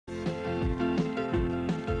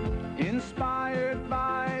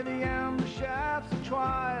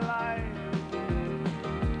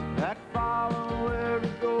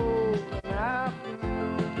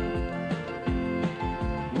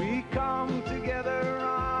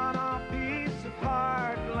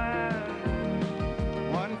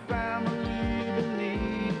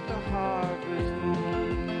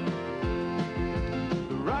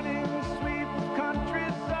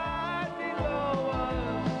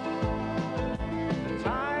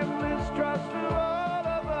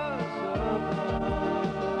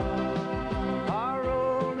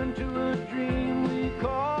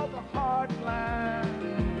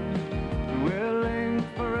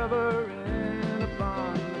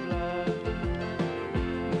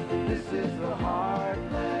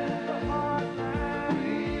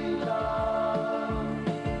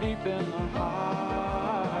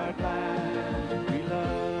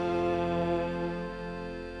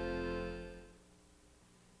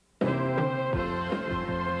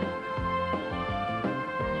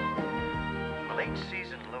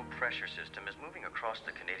pressure system is moving across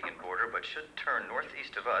the Canadian border, but should turn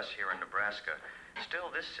northeast of us here in Nebraska. Still,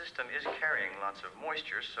 this system is carrying lots of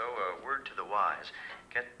moisture, so word to the wise.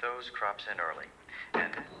 Get those crops in early.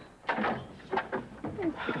 And...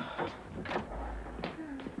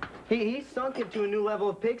 He's sunk into a new level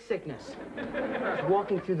of pig sickness. I was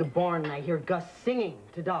walking through the barn and I hear Gus singing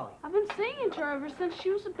to Dolly. I've been singing to her ever since she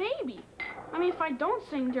was a baby. I mean, if I don't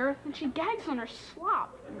sing to her, then she gags on her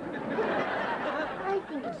slop. I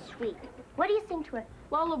think it's sweet. What do you sing to her?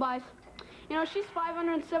 Lullabies. You know, she's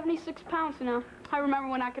 576 pounds now. I remember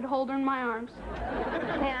when I could hold her in my arms.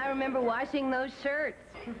 Yeah, I remember washing those shirts.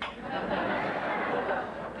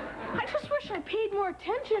 I just wish I paid more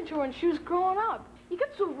attention to her when she was growing up. You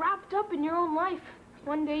get so wrapped up in your own life.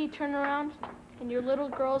 One day you turn around, and your little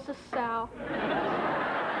girl's a sow.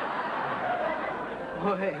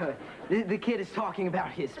 Wait. The kid is talking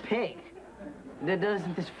about his pig.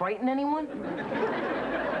 Doesn't this frighten anyone?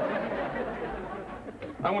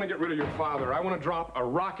 I want to get rid of your father. I want to drop a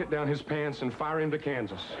rocket down his pants and fire him to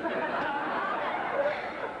Kansas.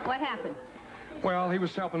 What happened? Well, he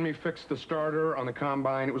was helping me fix the starter on the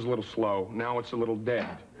combine. It was a little slow. Now it's a little dead.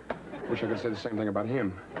 Wish I could say the same thing about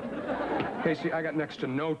him. Casey, I got next to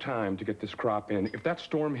no time to get this crop in. If that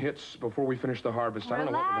storm hits before we finish the harvest, I don't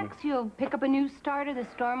know what we're Relax, you'll pick up a new starter, the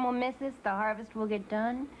storm will miss us, the harvest will get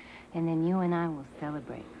done, and then you and I will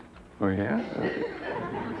celebrate. Oh, yeah?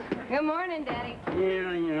 Good morning, Daddy.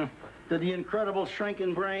 Yeah. Did the incredible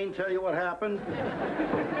shrinking brain tell you what happened?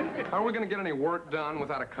 Are we going to get any work done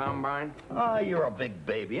without a combine? Ah, you're a big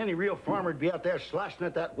baby. Any real farmer'd be out there slashing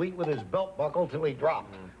at that wheat with his belt buckle till he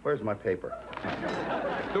dropped. Where's my paper?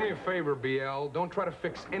 Do me a favor, BL. Don't try to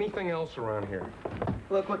fix anything else around here.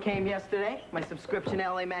 Look what came yesterday. My subscription to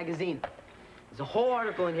LA Magazine. There's a whole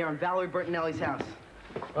article in here on Valerie Bertinelli's house.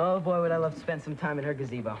 Oh, boy, would I love to spend some time in her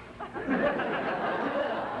gazebo.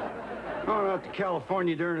 I went out to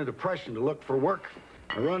California during the Depression to look for work.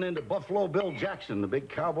 I run into Buffalo Bill Jackson, the big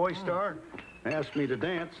cowboy star. Asked me to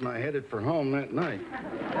dance, and I headed for home that night.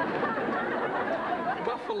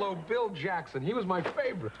 Buffalo Bill Jackson. He was my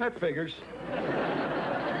favorite. That figures.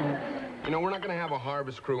 You know, we're not going to have a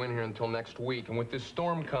harvest crew in here until next week, and with this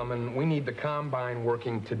storm coming, we need the combine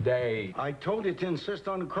working today. I told you to insist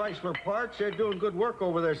on the Chrysler parts. They're doing good work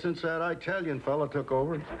over there since that Italian fella took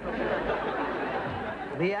over.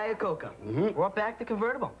 The Ayacoca. Brought back the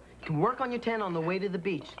convertible. You can work on your 10 on the way to the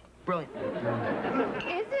beach. Brilliant.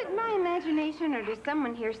 Is it my imagination, or does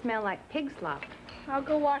someone here smell like pig slop? I'll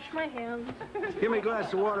go wash my hands. Give me a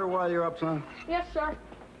glass of water while you're up, son. Yes, sir.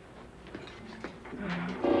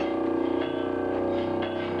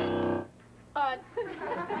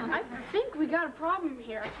 I think we got a problem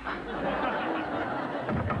here.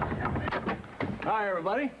 Hi,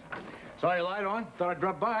 everybody. Saw your light on. Thought I'd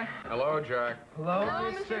drop by. Hello, Jack. Hello,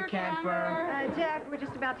 Mr. Camper. Jack, we're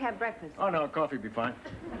just about to have breakfast. Oh, no, coffee would be fine.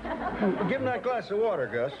 Well, give him that glass of water,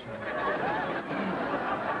 Gus.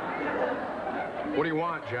 What do you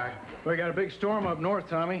want, Jack? We got a big storm up north,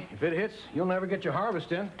 Tommy. If it hits, you'll never get your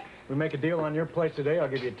harvest in. We make a deal on your place today. I'll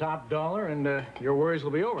give you top dollar, and your worries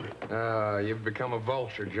will be over. You've become a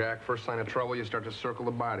vulture, Jack. First sign of trouble, you start to circle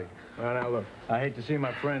the body. Well, now, look, I hate to see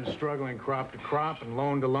my friends struggling crop to crop and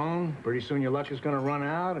loan to loan. Pretty soon your luck is going to run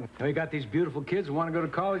out, and we got these beautiful kids who want to go to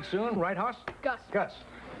college soon, right, Hoss? Gus. Gus.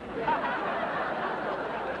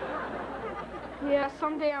 Yeah,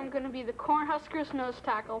 someday I'm going to be the Cornhusker's nose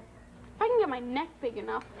tackle. If I can get my neck big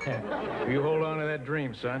enough. You hold on to that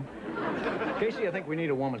dream, son. Casey, I think we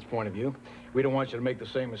need a woman's point of view. We don't want you to make the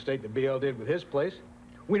same mistake that BL did with his place.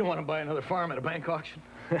 We don't want to buy another farm at a bank auction.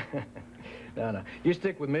 No. You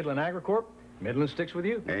stick with Midland AgriCorp, Midland sticks with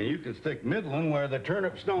you. And you can stick Midland where the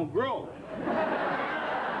turnips don't grow.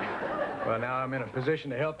 Well, now I'm in a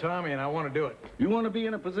position to help Tommy, and I want to do it. You want to be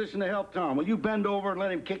in a position to help Tom? Well, you bend over and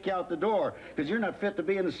let him kick you out the door, because you're not fit to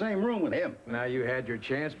be in the same room with him. Now, you had your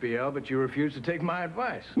chance, BL, but you refused to take my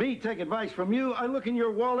advice. Me take advice from you? I look in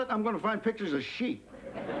your wallet, I'm going to find pictures of sheep.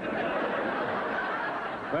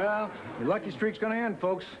 Well, your lucky streak's going to end,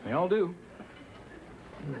 folks. They all do.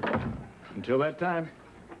 Until that time.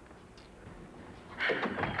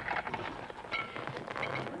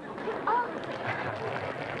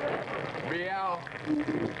 BL,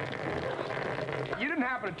 you didn't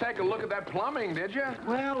happen to take a look at that plumbing, did you?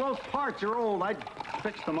 Well, those parts are old. I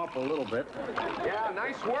fixed them up a little bit. Yeah,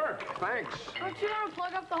 nice work. Thanks. Don't you ever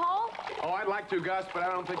plug up the hole? Oh, I'd like to, Gus, but I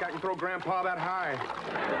don't think I can throw Grandpa that high.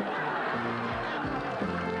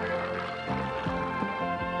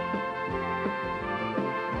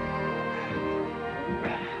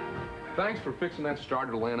 Thanks for fixing that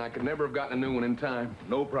starter, Lynn. I could never have gotten a new one in time.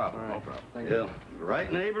 No problem. All right. No problem. Thank you.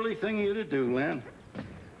 Right neighborly thing of you to do, Len.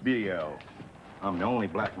 BL. I'm the only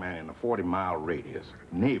black man in a 40-mile radius.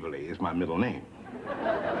 Navely is my middle name.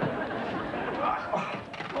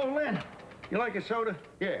 Oh, Lynn, you like a soda?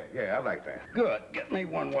 Yeah, I like that. Good. Get me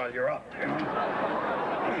one while you're up.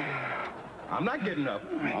 I'm not getting up.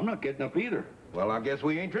 I'm not getting up either. Well, I guess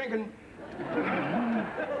we ain't drinking.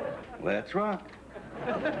 Let's rock.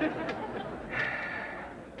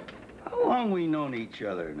 How long we known each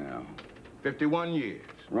other now? 51 years.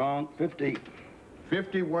 Wrong. 50.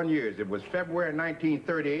 51 years. It was February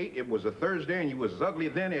 1938. It was a Thursday, and you was as ugly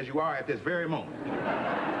then as you are at this very moment.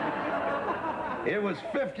 It was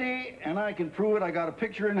 50, and I can prove it. I got a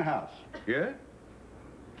picture in the house. Yeah?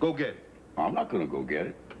 Go get it. I'm not going to go get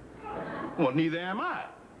it. Well, neither am I.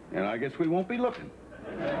 And I guess we won't be looking.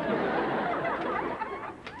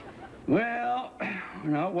 Well,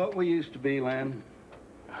 not what we used to be, Len.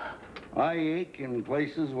 I ache in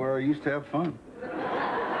places where I used to have fun.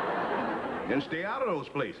 Then stay out of those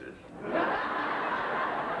places.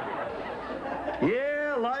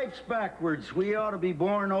 Yeah, life's backwards. We ought to be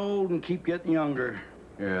born old and keep getting younger.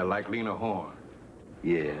 Yeah, like Lena Horne.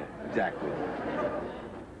 Yeah, exactly.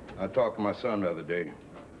 I talked to my son the other day.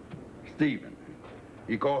 Stephen.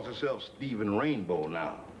 He calls himself Stephen Rainbow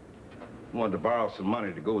now. Wanted to borrow some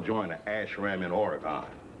money to go join an ashram in Oregon.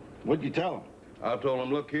 What'd you tell him? I told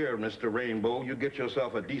him, look here, Mr. Rainbow, you get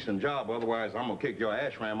yourself a decent job, otherwise I'm gonna kick your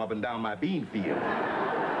ashram up and down my bean field.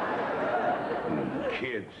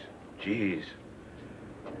 Kids, jeez.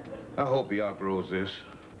 I hope he outgrows this.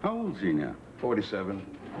 How old's he now? 47.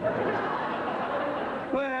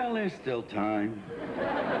 Well, there's still time.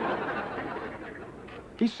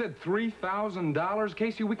 He said $3,000?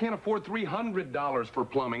 Casey, we can't afford $300 for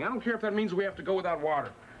plumbing. I don't care if that means we have to go without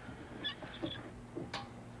water.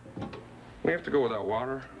 We have to go without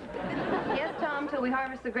water? Yes, Tom, till we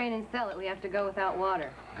harvest the grain and sell it, we have to go without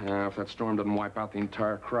water. If that storm doesn't wipe out the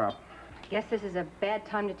entire crop. Guess this is a bad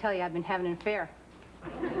time to tell you I've been having an affair.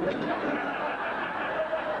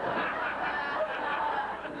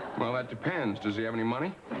 Well, that depends. Does he have any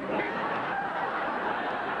money?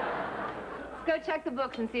 Let's go check the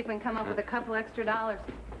books and see if we can come up with a couple extra dollars.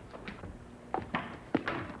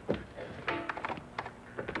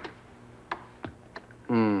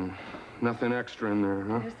 Nothing extra in there,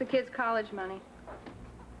 huh? Just the kids' college money.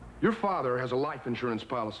 Your father has a life insurance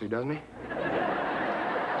policy, doesn't he?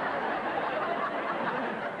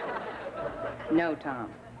 No,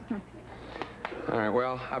 Tom. All right,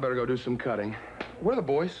 well, I better go do some cutting. Where are the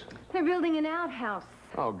boys? They're building an outhouse.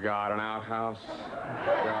 Oh, God, an outhouse.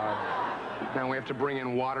 God. Now we have to bring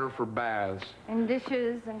in water for baths. And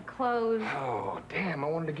dishes and clothes. Oh, damn, I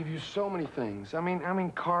wanted to give you so many things. I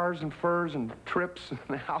mean cars and furs and trips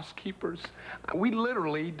and housekeepers. We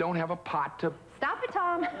literally don't have a pot to... Stop it,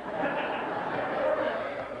 Tom.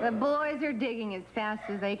 The boys are digging as fast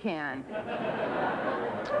as they can.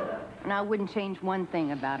 And I wouldn't change one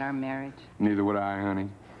thing about our marriage. Neither would I, honey.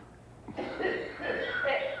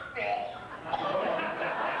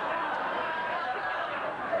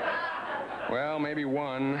 Well, maybe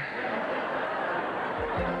one.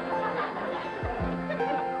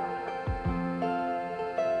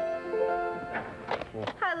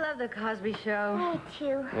 I love the Cosby Show. Me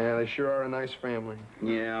too. Yeah, they sure are a nice family.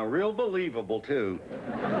 Yeah, real believable, too.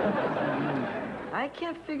 I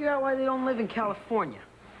can't figure out why they don't live in California.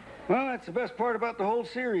 Well, that's the best part about the whole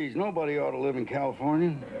series. Nobody ought to live in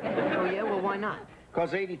California. Oh, yeah? Well, why not?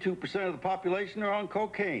 Because 82% of the population are on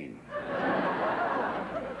cocaine.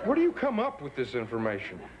 Where do you come up with this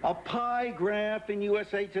information? A pie graph in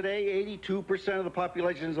USA Today, 82% of the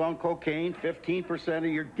population is on cocaine, 15% are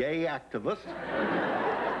your gay activists.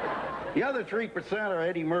 The other 3% are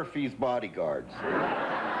Eddie Murphy's bodyguards.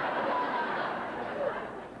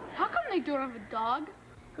 How come they don't have a dog?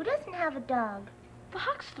 Who doesn't have a dog? The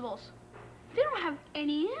Huxtables. They don't have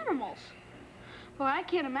any animals. Well, I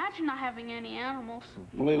can't imagine not having any animals.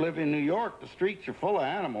 Well, they live in New York. The streets are full of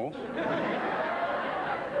animals.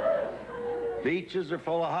 Beaches are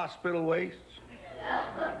full of hospital wastes.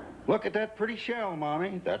 Look at that pretty shell,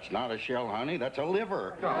 Mommy. That's not a shell, honey. That's a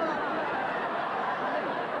liver.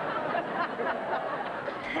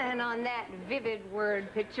 And on that vivid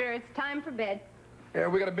word picture, it's time for bed. Yeah,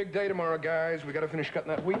 we got a big day tomorrow, guys. We got to finish cutting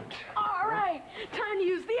that wheat. All right, time to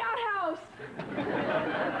use the outhouse.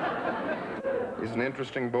 He's an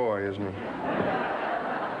interesting boy, isn't he?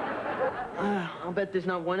 I'll bet there's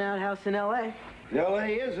not one outhouse in L.A. L.A.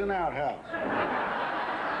 is an outhouse.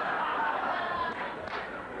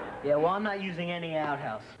 Yeah, well, I'm not using any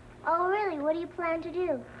outhouse. Oh, really? What do you plan to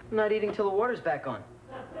do? I'm not eating till the water's back on.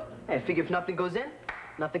 Hey, I figure if nothing goes in,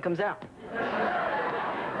 nothing comes out.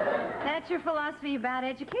 That That's your philosophy about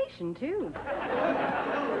education, too.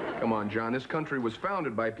 Come on, John. This country was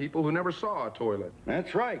founded by people who never saw a toilet.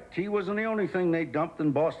 That's right. Tea wasn't the only thing they dumped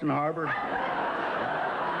in Boston Harbor.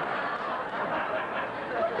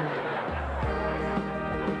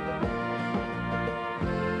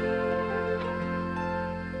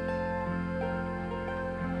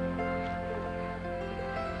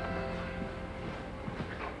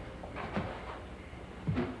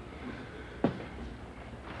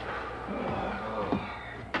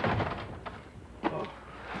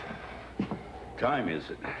 Time is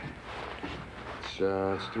it?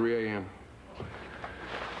 It's 3 a.m.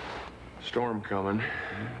 Storm coming.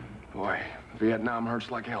 Boy, Vietnam hurts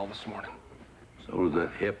like hell this morning. So does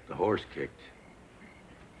that hip the horse kicked.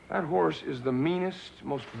 That horse is the meanest,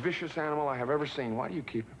 most vicious animal I have ever seen. Why do you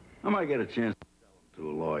keep him? I might get a chance to sell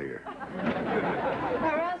him to a lawyer.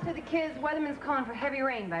 Arouse to the kids. Weatherman's calling for heavy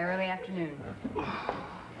rain by early afternoon.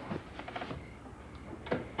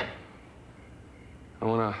 I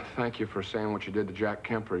want to thank you for saying what you did to Jack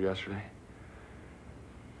Kemper yesterday.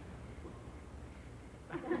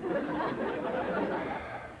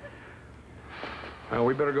 Well,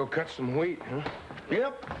 we better go cut some wheat, huh?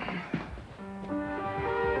 Yep.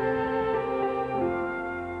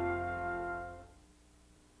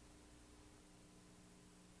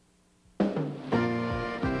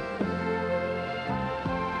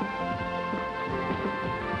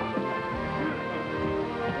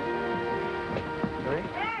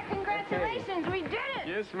 There, congratulations, we did it!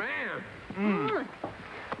 Yes, ma'am.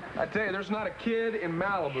 I tell you, there's not a kid in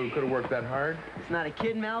Malibu could have worked that hard. It's not a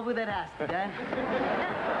kid in Malibu that asked it, Dad.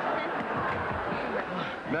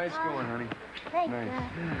 Nice going, honey. Thanks, Nice.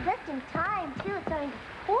 Just in time, too. It's starting to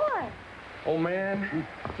pour. Old man,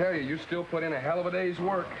 I tell you, you still put in a hell of a day's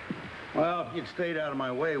work. Well, if you'd stayed out of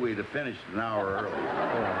my way, we'd have finished an hour early.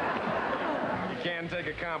 You can't take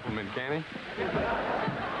a compliment, can he? It's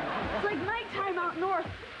like nighttime out north.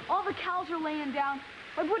 All the cows are laying down.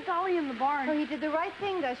 I put Dolly in the barn. Oh, you did the right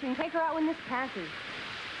thing, Gus. You can take her out when this passes.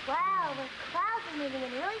 Wow, the clouds are moving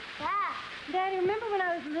in really fast. Daddy, remember when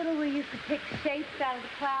I was little we used to pick shapes out of the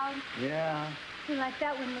clouds? Yeah. See, like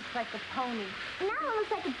that one looks like a pony. And that one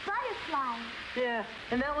looks like a butterfly. Yeah,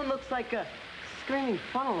 and that one looks like a screaming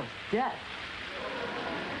funnel of death.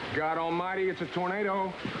 God almighty, it's a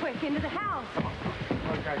tornado. Quick, into the house. Come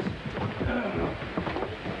on, guys.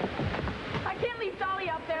 I can't leave Dolly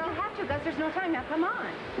out there. You have to, Gus. There's no time. Now, come on.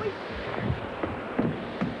 Wait.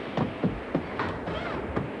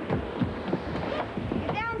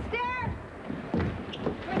 Get downstairs.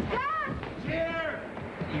 Where's Gus? Here!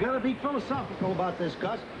 You gotta be philosophical about this,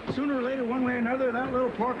 Gus. Sooner or later, one way or another, that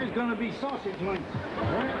little porker's gonna be sausage links. All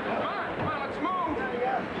right? Come on, let's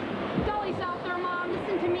move. Dolly's out there, Mom.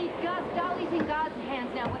 Listen to me, Gus. Dolly's in God's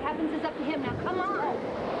hands now. What happens is up to him. Now, come on.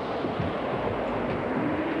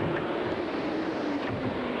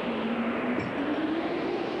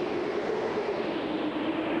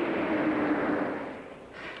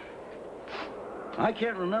 I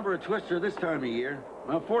can't remember a twister this time of year.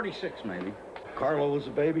 Well, 46 maybe. Carlo was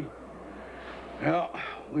a baby. Yeah,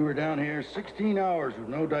 we were down here 16 hours with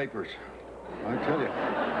no diapers. I tell you.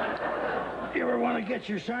 If you ever want to get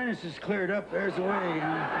your sinuses cleared up, there's the way.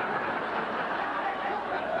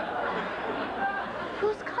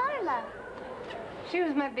 Who's Carla? She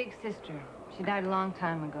was my big sister. She died a long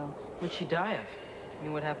time ago. What'd she die of? I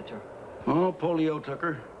mean, what happened to her? Oh, polio took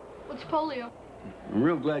her. What's polio? I'm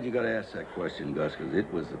real glad you got to ask that question, Gus, because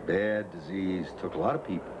it was a bad disease. Took a lot of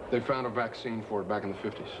people. They found a vaccine for it back in the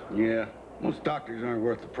 50s. Yeah, most doctors aren't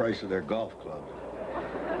worth the price of their golf clubs.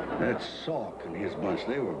 That Salk and his bunch,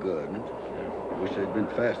 they were good. Wish they'd been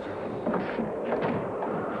faster.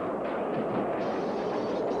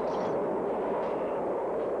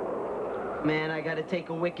 Man, I gotta take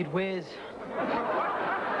a wicked whiz.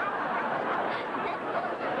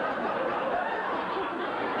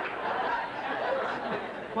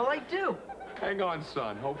 Well, I do. Hang on,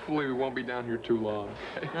 son. Hopefully we won't be down here too long.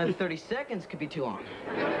 Another 30 seconds could be too long.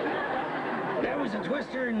 That was a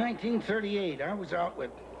twister in 1938. I was out with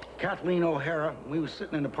Kathleen O'Hara. We was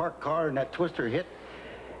sitting in the parked car, and that twister hit,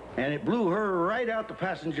 and it blew her right out the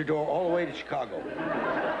passenger door all the way to Chicago.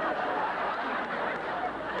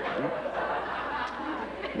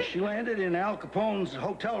 She landed in Al Capone's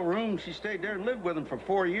hotel room. She stayed there and lived with him for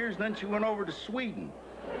 4 years. Then she went over to Sweden.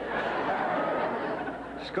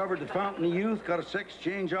 Discovered the Fountain of Youth, got a sex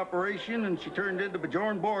change operation, and she turned into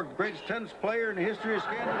Bjorn Borg, the greatest tennis player in the history of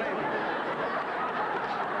Scandinavia.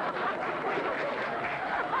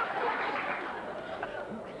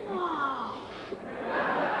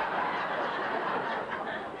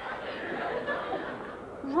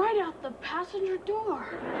 right out the passenger door.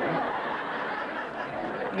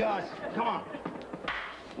 Gus, come on.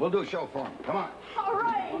 We'll do a show for him. Come on. All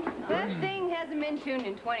right. That thing hasn't been tuned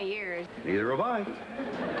in 20 years. Neither have I.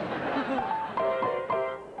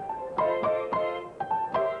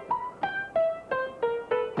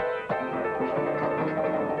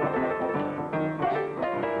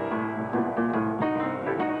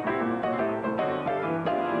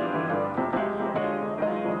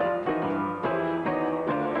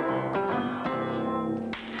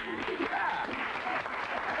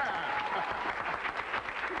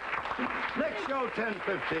 Next show,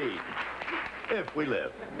 10:15, if we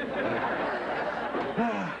live.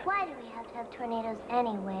 Why do we have to have tornadoes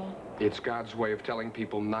anyway? It's God's way of telling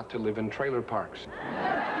people not to live in trailer parks.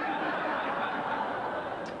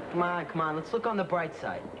 Come on, let's look on the bright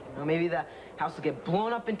side. You know, maybe the house will get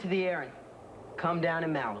blown up into the air and come down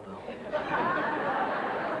in Malibu.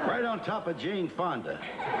 Right on top of Jane Fonda.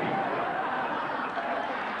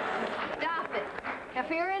 Stop it. Now,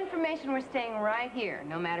 for your information, we're staying right here,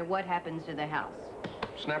 no matter what happens to the house.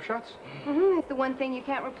 Snapshots? Mm-hmm. It's the one thing you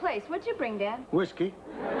can't replace. What'd you bring, Dad? Whiskey.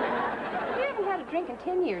 You haven't had a drink in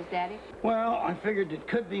 10 years, Daddy. Well, I figured it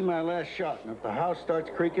could be my last shot, and if the house starts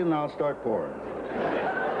creaking, I'll start pouring.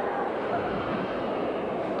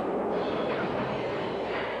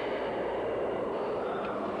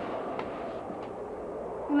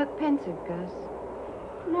 You look pensive, Gus.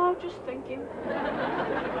 No, just thinking.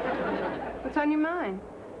 What's on your mind?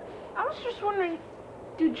 I was just wondering,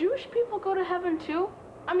 do Jewish people go to heaven too?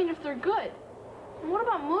 I mean, if they're good. And what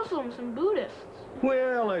about Muslims and Buddhists?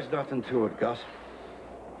 Well, there's nothing to it, Gus.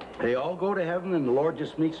 They all go to heaven, and the Lord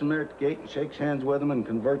just meets them there at the gate and shakes hands with them and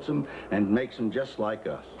converts them and makes them just like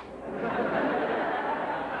us.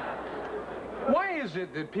 Why is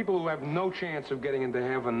it that people who have no chance of getting into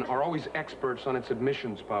heaven are always experts on its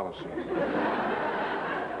admissions policy?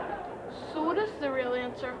 So what is the real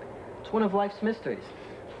answer? It's one of life's mysteries.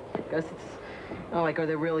 Gus, it's not like, are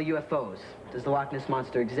there really UFOs? Does the Loch Ness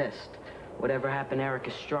Monster exist? Whatever happened to Eric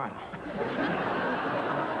Estrada?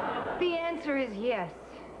 The answer is yes.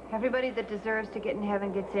 Everybody that deserves to get in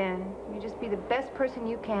heaven gets in. You just be the best person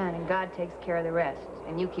you can, and God takes care of the rest.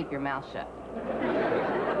 And you keep your mouth shut.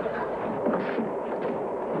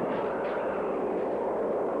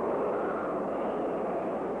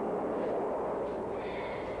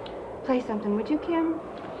 Play something, would you, Kim?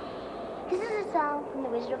 This is a song from The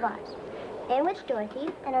Wizard of Oz, in which Dorothy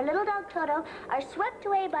and her little dog Toto are swept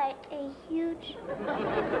away by a huge...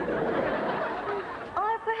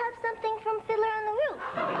 or perhaps something from Fiddler on the Roof,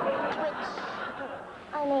 which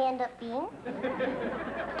I may end up being.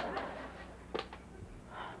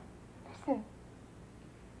 Listen.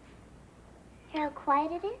 Hear how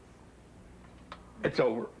quiet it is? It's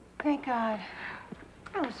over. Thank God.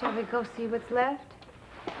 Oh, shall we go see what's left?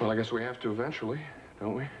 Well, I guess we have to eventually,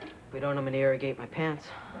 don't we? If we don't, I'm gonna irrigate my pants.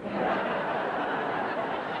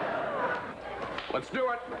 Let's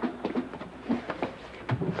do it.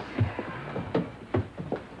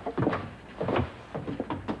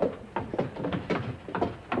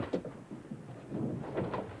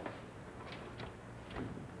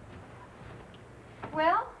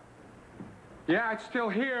 Well? Yeah, it's still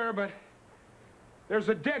here, but there's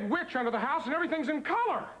a dead witch under the house and everything's in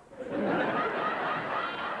color.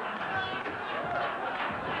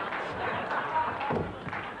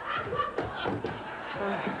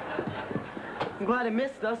 I'm glad it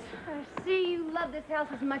missed us. I see you love this house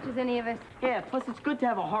as much as any of us. Yeah, plus it's good to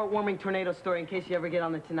have a heartwarming tornado story in case you ever get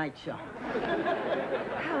on The Tonight Show.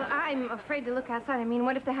 Oh, I'm afraid to look outside. I mean,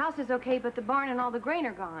 what if the house is okay, but the barn and all the grain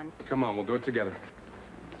are gone? Come on, we'll do it together.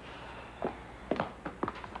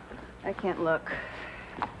 I can't look.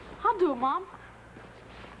 I'll do it, Mom.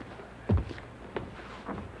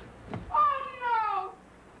 Oh, no!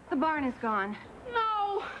 The barn is gone.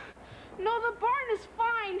 No! No, the barn is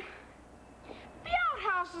fine. The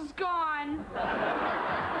outhouse is gone.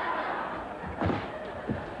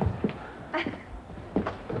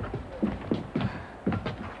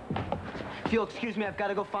 If you'll excuse me, I've got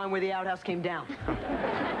to go find where the outhouse came down.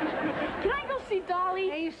 Can I go see Dolly?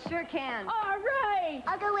 Yeah, you sure can. All right.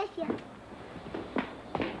 I'll go with you.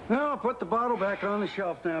 Well, put the bottle back on the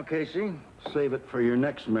shelf now, Casey. Save it for your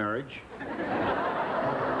next marriage.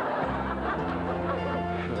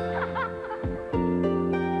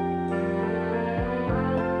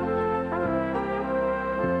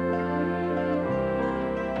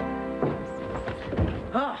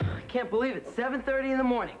 Oh, I can't believe it. 7:30 in the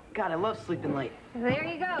morning. God, I love sleeping late. There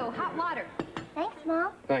you go. Hot water. Thanks,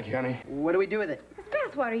 Mom. Thank you, honey. What do we do with it? It's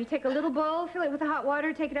bath water. You take a little bowl, fill it with the hot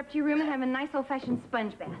water, take it up to your room, and have a nice old-fashioned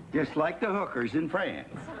sponge bath. Just like the hookers in France.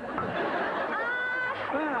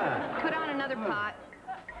 Put on another pot.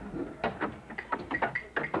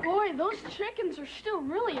 Boy, those chickens are still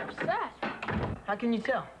really upset. How can you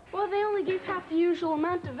tell? Well, they only gave half the usual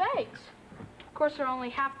amount of eggs. Of course, there are only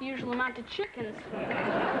half the usual amount of chickens.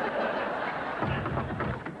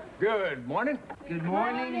 Good morning. Good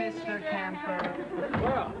morning, Mr. Camper.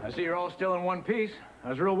 Well, I see you're all still in one piece. I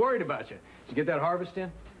was real worried about you. Did you get that harvest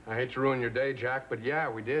in? I hate to ruin your day, Jack, but yeah,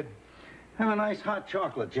 we did. Have a nice hot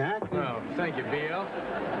chocolate, Jack. Oh, thank you, BL.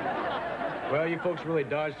 Well, you folks really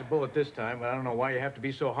dodged a bullet this time, but I don't know why you have to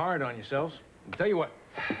be so hard on yourselves. I'll tell you what,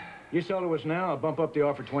 you sell to us now, I'll bump up the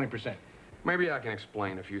offer 20%. Maybe I can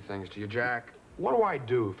explain a few things to you, Jack. What do I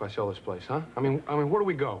do if I sell this place, huh? I mean, where do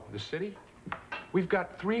we go? The city? We've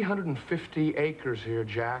got 350 acres here,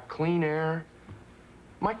 Jack. Clean air.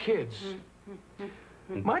 My kids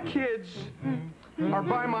are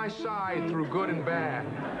by my side through good and bad.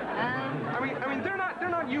 I mean, they're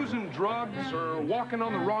not using drugs or walking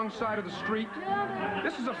on the wrong side of the street.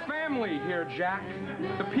 This is a family here, Jack.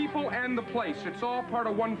 The people and the place. It's all part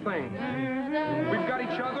of one thing. We've got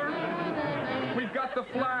each other. We've got the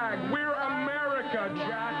flag. We're America,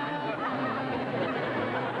 Jack.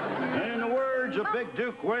 In the words of Big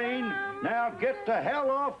Duke Wayne, now get the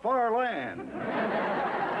hell off our land.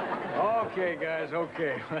 Okay, guys,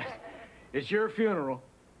 okay. It's your funeral.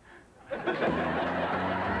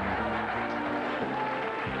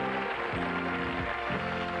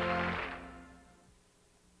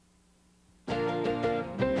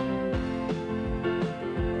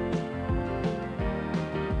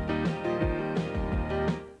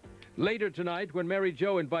 Later tonight, when Mary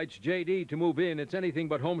Jo invites J.D. to move in, it's anything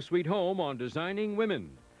but home sweet home on Designing Women.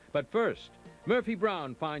 But first, Murphy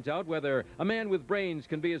Brown finds out whether a man with brains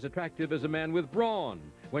can be as attractive as a man with brawn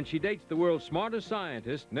when she dates the world's smartest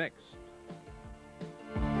scientist next.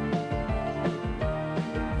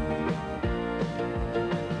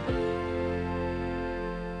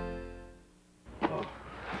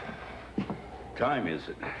 Time is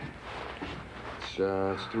it?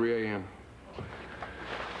 It's 3 a.m.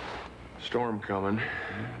 Storm coming.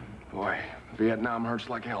 Boy, Vietnam hurts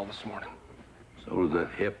like hell this morning. So does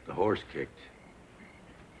that hip the horse kicked.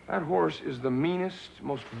 That horse is the meanest,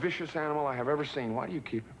 most vicious animal I have ever seen. Why do you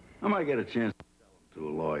keep him? I might get a chance to sell him to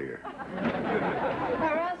a lawyer.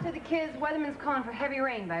 Arouse to the kids. Weatherman's calling for heavy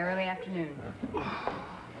rain by early afternoon.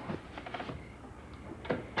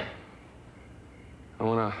 I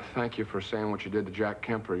want to thank you for saying what you did to Jack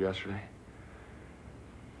Kemper yesterday.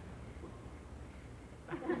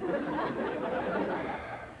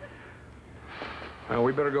 Well,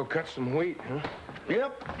 we better go cut some wheat, huh?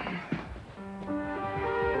 Yep.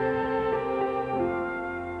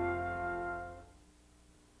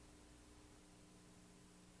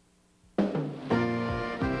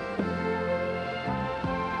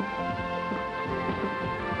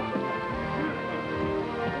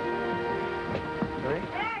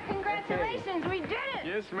 Yeah, congratulations, we did it!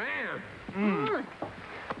 Yes, ma'am.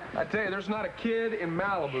 I tell you, there's not a kid in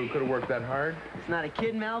Malibu could have worked that hard. It's not a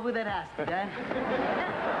kid in Malibu that has to, Dad.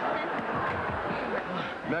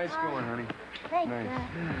 Nice going, honey. Thanks, Nice.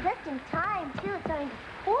 Just in time, too. It's starting to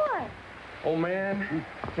pour. Old man,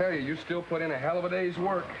 I tell you still put in a hell of a day's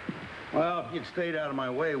work. Well, if you'd stayed out of my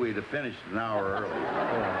way, we'd have finished an hour early.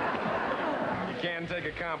 You can't take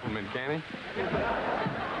a compliment, can he?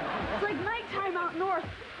 It's like nighttime out north.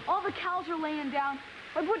 All the cows are laying down.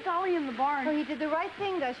 I put Dolly in the barn. Oh, you did the right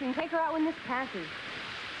thing, Gus. You can take her out when this passes.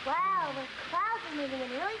 Wow, the clouds are moving in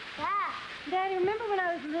really fast. Daddy, remember when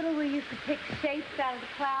I was little we used to pick shapes out of the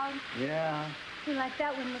clouds? Yeah. See, like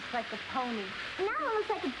that one looks like a pony. And that one looks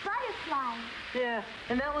like a butterfly. Yeah,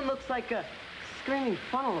 and that one looks like a screaming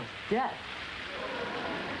funnel of death.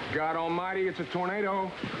 God almighty, it's a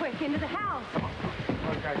tornado. Quick, into the house. Oh,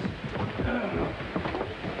 guys.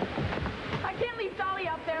 I can't leave Dolly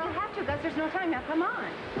out there. You have to, Gus. There's no time. Now, come on.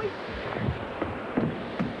 Wait.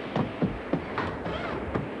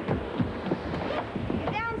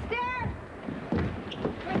 Get downstairs.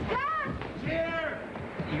 Gus! Here!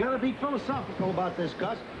 You gotta be philosophical about this,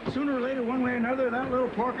 Gus. Sooner or later, one way or another, that little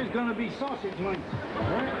porker's gonna be sausage links. Come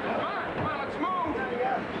on, let's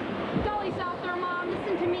move. Dolly's out there, Mom.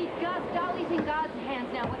 Listen to me, Gus. Dolly's in God's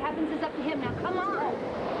hands now. What happens is up to him. Now, come on.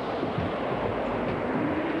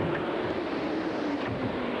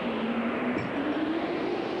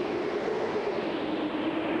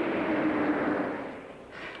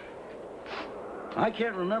 I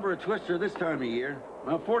can't remember a twister this time of year.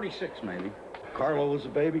 Well, 46 maybe. Carlo was a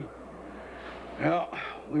baby. Well,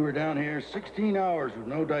 we were down here 16 hours with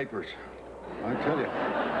no diapers. I tell you.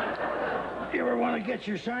 If you ever want to get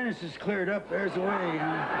your sinuses cleared up, there's the way,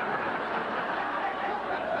 huh?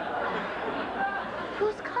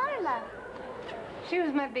 Who's Carla? She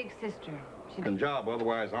was my big sister. She Good job,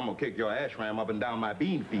 otherwise I'm gonna kick your ash ram up and down my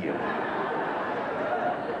bean field.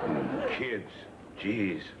 Kids,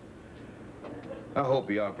 jeez. I hope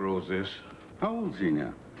he outgrows this. How old's he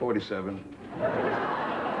now? 47.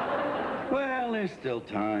 Well, there's still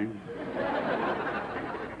time.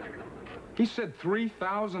 He said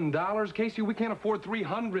 $3,000. Casey, we can't afford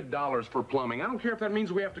 $300 for plumbing. I don't care if that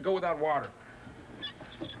means we have to go without water.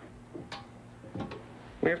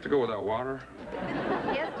 We have to go without water?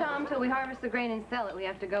 Yes, Tom, till we harvest the grain and sell it, we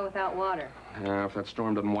have to go without water. If that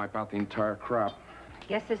storm doesn't wipe out the entire crop.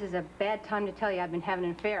 Guess this is a bad time to tell you I've been having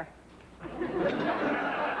an affair.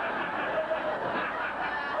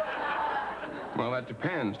 Well, that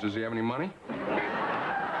depends. Does he have any money?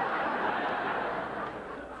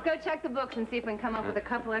 Let's go check the books and see if we can come up with a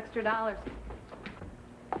couple extra dollars.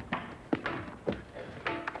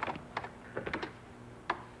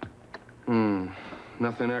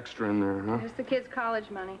 Nothing extra in there, huh? Just the kids' college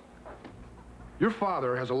money. Your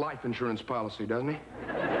father has a life insurance policy, doesn't he?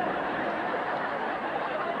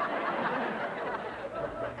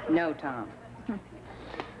 No, Tom.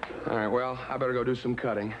 All right, well, I better go do some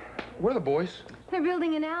cutting. Where are the boys? They're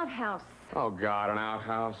building an outhouse. Oh, God, an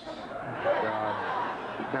outhouse. God.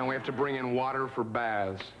 Now we have to bring in water for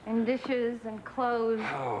baths. And dishes and clothes.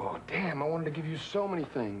 Oh, damn, I wanted to give you so many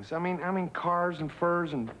things. I mean cars and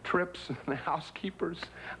furs and trips and housekeepers.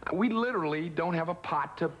 We literally don't have a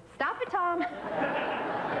pot to... Stop it, Tom.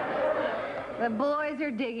 The boys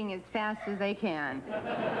are digging as fast as they can.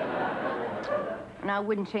 And I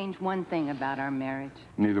wouldn't change one thing about our marriage.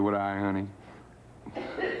 Neither would I, honey.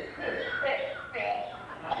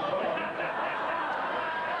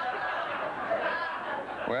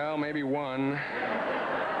 Well, maybe one.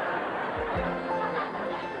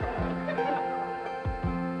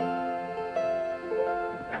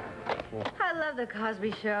 I love the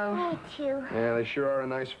Cosby Show. Me too. Yeah, they sure are a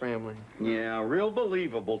nice family. Yeah, real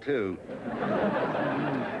believable, too.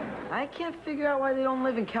 I can't figure out why they don't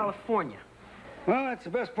live in California. Well, that's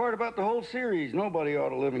the best part about the whole series. Nobody ought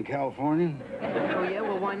to live in California. Oh, yeah?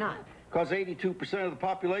 Well, why not? Because 82% of the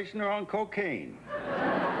population are on cocaine.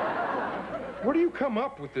 Where do you come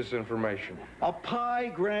up with this information? A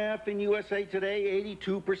pie graph in USA Today,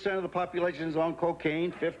 82% of the population is on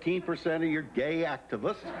cocaine, 15% are your gay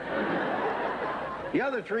activists. The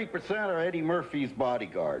other 3% are Eddie Murphy's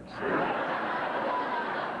bodyguards.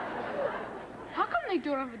 How come they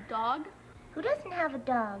don't have a dog? Who doesn't have a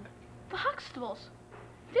dog? The Huxtables.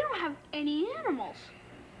 They don't have any animals.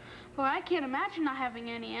 Well, I can't imagine not having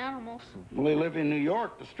any animals. Well, they live in New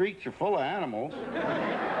York. The streets are full of animals.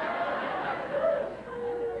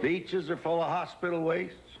 Beaches are full of hospital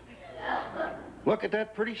wastes. Look at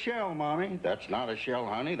that pretty shell, Mommy. That's not a shell,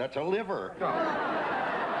 honey. That's a liver.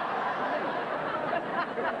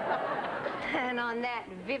 And on that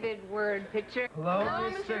vivid word picture... Hello,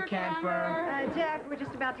 Mr. Kemper. Jack, we're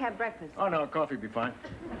just about to have breakfast. Oh, no, coffee will be fine.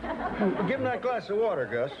 Give him that glass of water,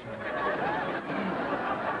 Gus.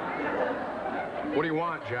 What do you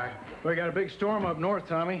want, Jack? We got a big storm up north,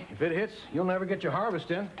 Tommy. If it hits, you'll never get your harvest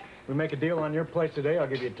in. We make a deal on your place today, I'll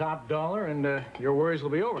give you top dollar, and your worries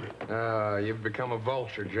will be over. You've become a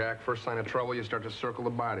vulture, Jack. First sign of trouble, you start to circle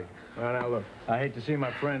the body. Well, now, look, I hate to see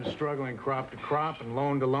my friends struggling crop to crop and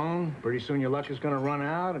loan to loan. Pretty soon your luck is going to run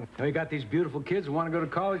out, and you got these beautiful kids who want to go to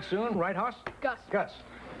college soon, right, Hoss? Gus. Gus.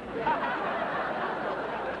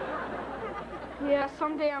 Yeah,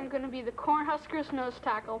 someday I'm gonna be the Cornhusker's nose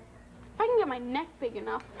tackle. If I can get my neck big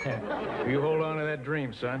enough. You hold on to that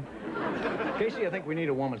dream, son. Casey, I think we need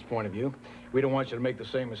a woman's point of view. We don't want you to make the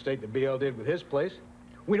same mistake that BL did with his place.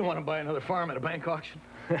 We don't want to buy another farm at a bank auction.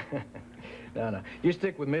 No. You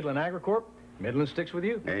stick with Midland AgriCorp, Midland sticks with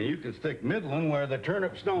you. And you can stick Midland where the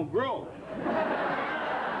turnips don't grow.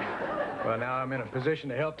 Well, now I'm in a position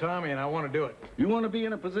to help Tommy, and I want to do it. You want to be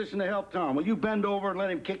in a position to help Tom? Well, you bend over and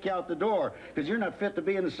let him kick you out the door, because you're not fit to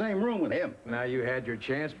be in the same room with him. Now, you had your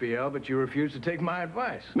chance, BL, but you refused to take my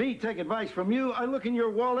advice. Me take advice from you? I look in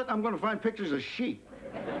your wallet, I'm going to find pictures of sheep.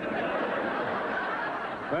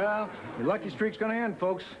 Well, your lucky streak's going to end,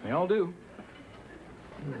 folks. They all do.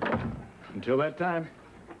 Until that time.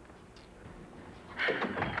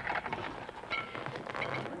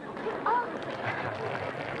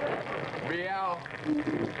 BL,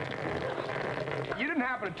 you didn't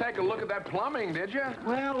happen to take a look at that plumbing, did you?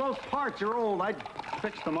 Well, those parts are old. I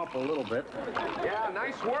fixed them up a little bit. Yeah,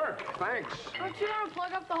 nice work. Thanks. Don't you ever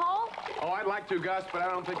plug up the hole? Oh, I'd like to, Gus, but I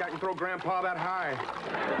don't think I can throw Grandpa that high.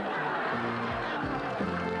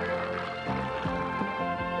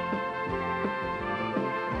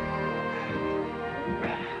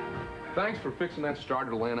 Thanks for fixing that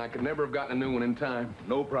starter, Len. I could never have gotten a new one in time.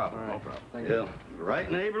 No problem. All right. No problem. Thank Yeah, you.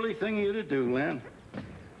 right neighborly thing of you to do, Len.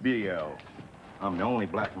 BL. I'm the only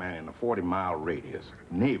black man in a 40-mile radius.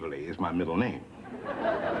 Neighborly is my middle name.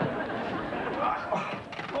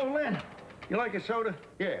 Oh, Len, you like a soda?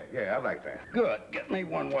 Yeah, I like that. Good. Get me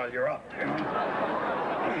one while you're up.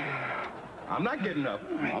 I'm not getting up.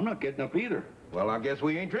 I'm not getting up either. Well, I guess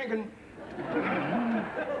we ain't drinking.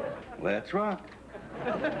 Let's rock.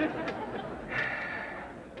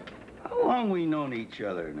 How long we known each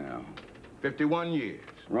other now? 51 years.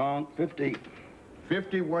 Wrong. 50.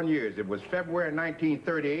 51 years. It was February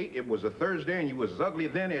 1938. It was a Thursday, and you was as ugly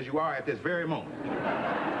then as you are at this very moment.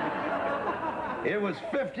 It was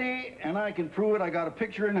 50, and I can prove it. I got a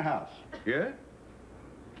picture in the house. Yeah?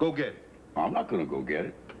 Go get it. I'm not going to go get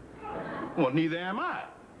it. Well, neither am I.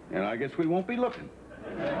 And I guess we won't be looking.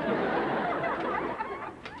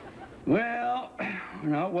 Well,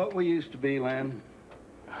 not what we used to be, Len.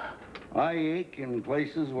 I ache in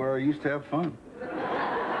places where I used to have fun.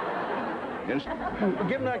 Give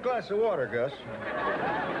him that glass of water, Gus.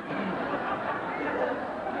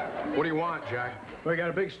 What do you want, Jack? We got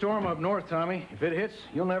a big storm up north, Tommy. If it hits,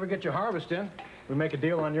 you'll never get your harvest in. We make a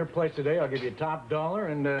deal on your place today, I'll give you top dollar,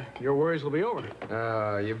 and your worries will be over.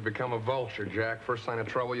 You've become a vulture, Jack. First sign of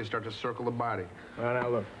trouble, you start to circle the body. Well, now,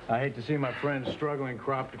 look, I hate to see my friends struggling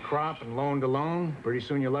crop to crop and loan to loan. Pretty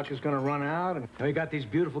soon your luck is going to run out, and we got these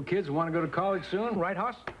beautiful kids who want to go to college soon, right,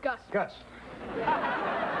 Hoss? Gus. Gus.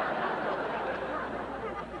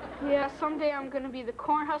 Yeah, someday I'm gonna be the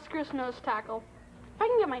Cornhusker's nose tackle. If I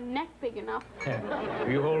can get my neck big enough.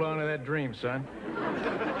 You hold on to that dream, son.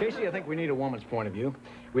 Casey, I think we need a woman's point of view.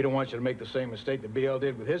 We don't want you to make the same mistake that BL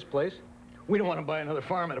did with his place. We don't want to buy another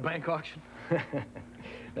farm at a bank auction.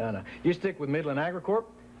 No. You stick with Midland Agricorp,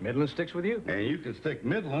 Midland sticks with you. And you can stick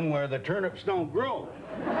Midland where the turnips don't grow.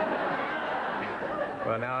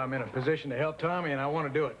 Well, now I'm in a position to help Tommy, and I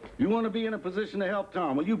want to do it. You want to be in a position to help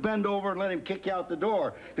Tom? Well, you bend over and let him kick you out the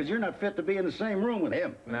door, because you're not fit to be in the same room with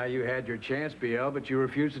him. Now, you had your chance, BL, but you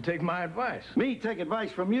refused to take my advice. Me take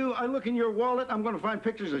advice from you? I look in your wallet, I'm going to find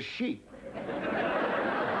pictures of sheep.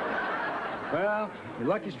 Well, your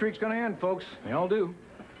lucky streak's going to end, folks. They all do.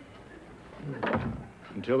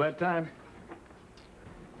 Until that time.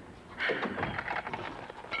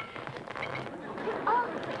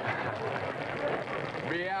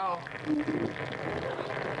 BL,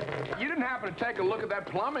 you didn't happen to take a look at that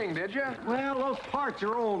plumbing, did you? Well, those parts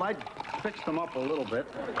are old. I fixed them up a little bit.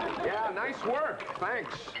 Yeah, nice work.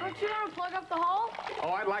 Thanks. Don't you ever plug up the hole? Oh,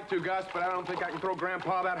 I'd like to, Gus, but I don't think I can throw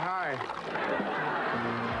Grandpa that high.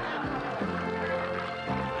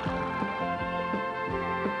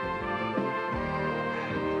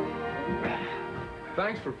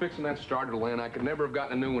 Thanks for fixing that starter, Len. I could never have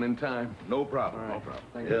gotten a new one in time. No problem. All right. No problem.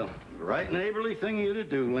 Thank Yeah, you. right neighborly thing of you to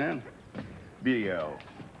do, Len. BL.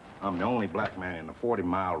 I'm the only black man in a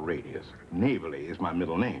 40-mile radius. Neighborly is my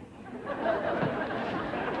middle name.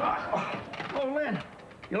 Oh, Len,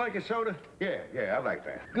 you like a soda? Yeah, I like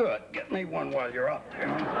that. Good. Get me one while you're up.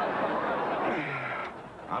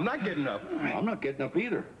 I'm not getting up. I'm not getting up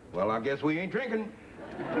either. Well, I guess we ain't drinking.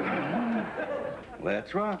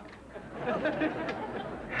 Let's rock.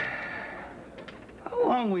 How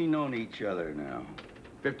long we known each other now?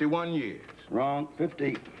 51 years. Wrong.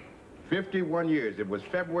 50. 51 years. It was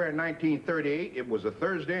February 1938. It was a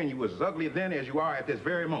Thursday, and you was as ugly then as you are at this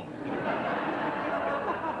very moment.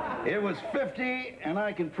 It was 50, and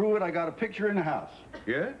I can prove it. I got a picture in the house.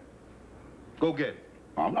 Yeah? Go get it.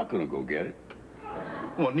 I'm not going to go get it.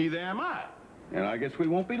 Well, neither am I. And I guess we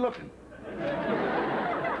won't be looking.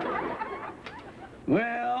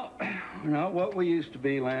 Well, not what we used to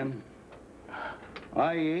be, Len.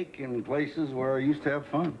 I ache in places where I used to have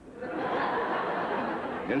fun.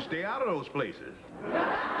 Then stay out of those places.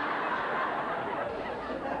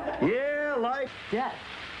 Yeah, life. Dad.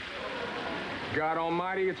 God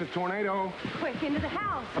almighty, it's a tornado. Quick, into the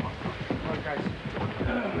house. Look, guys.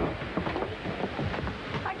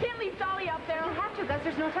 I can't leave Dolly out there. You have to, Gus.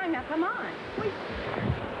 There's no time. Now, come on. Wait.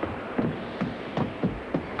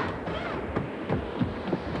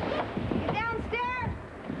 Get downstairs.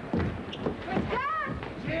 Gus!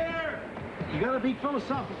 Here. You gotta be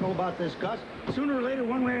philosophical about this, Gus. Sooner or later,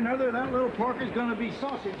 one way or another, that little porker's gonna be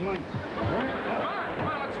sausage links. All right? Come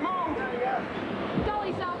on, let's move.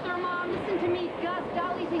 Dolly's out there, Mom. Listen to me, Gus.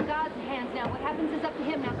 Dolly's in God's hands now. What happens is up to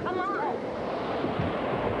him. Now, come on.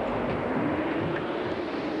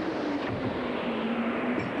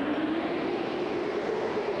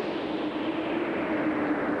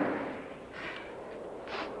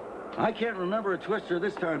 I can't remember a twister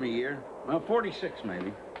this time of year. Well, 46,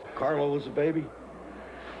 maybe. Carlo was a baby.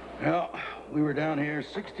 Well, we were down here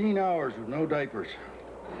 16 hours with no diapers.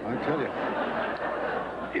 I tell you.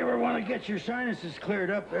 If you ever want to get your sinuses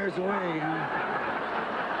cleared up, there's the way, huh?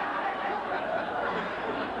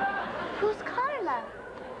 Who's Carla?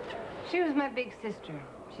 She was my big sister.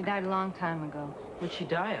 She died a long time ago. What'd she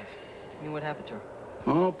die of? I mean, what happened to her?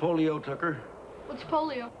 Oh, polio took her. What's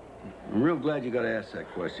polio? I'm real glad you got to ask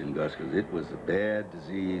that question, Gus, because it was a bad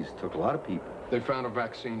disease. Took a lot of people. They found a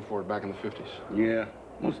vaccine for it back in the 50s. Yeah,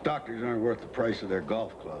 most doctors aren't worth the price of their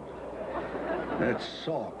golf clubs. That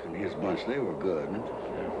Salk and his bunch, they were good.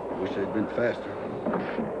 Wish they'd been faster.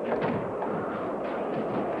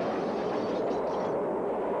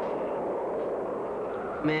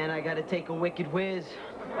 Man, I gotta take a wicked whiz.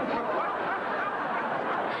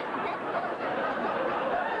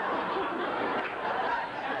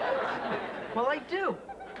 Well, I do.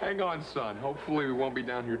 Hang on, son. Hopefully we won't be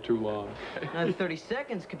down here too long. Another 30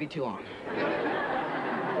 seconds could be too long.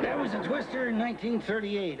 That was a twister in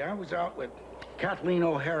 1938. I was out with Kathleen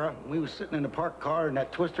O'Hara. We was sitting in a parked car, and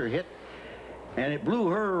that twister hit, and it blew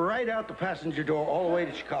her right out the passenger door all the way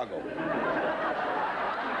to Chicago.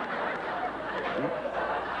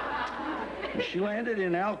 She landed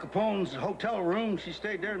in Al Capone's hotel room. She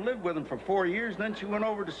stayed there and lived with him for 4 years. Then she went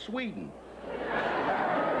over to Sweden.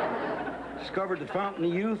 Discovered the Fountain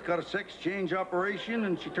of Youth, got a sex change operation,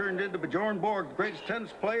 and she turned into Bjorn Borg, the greatest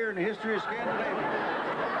tennis player in the history of Scandinavia.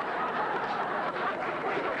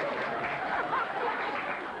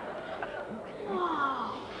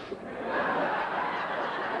 Wow.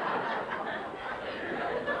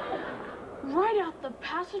 Right out the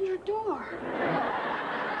passenger door.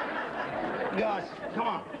 Gus, come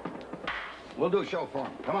on. We'll do a show for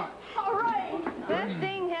him. Come on. All right. That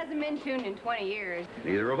thing hasn't been tuned in 20 years.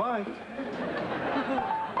 Neither have I.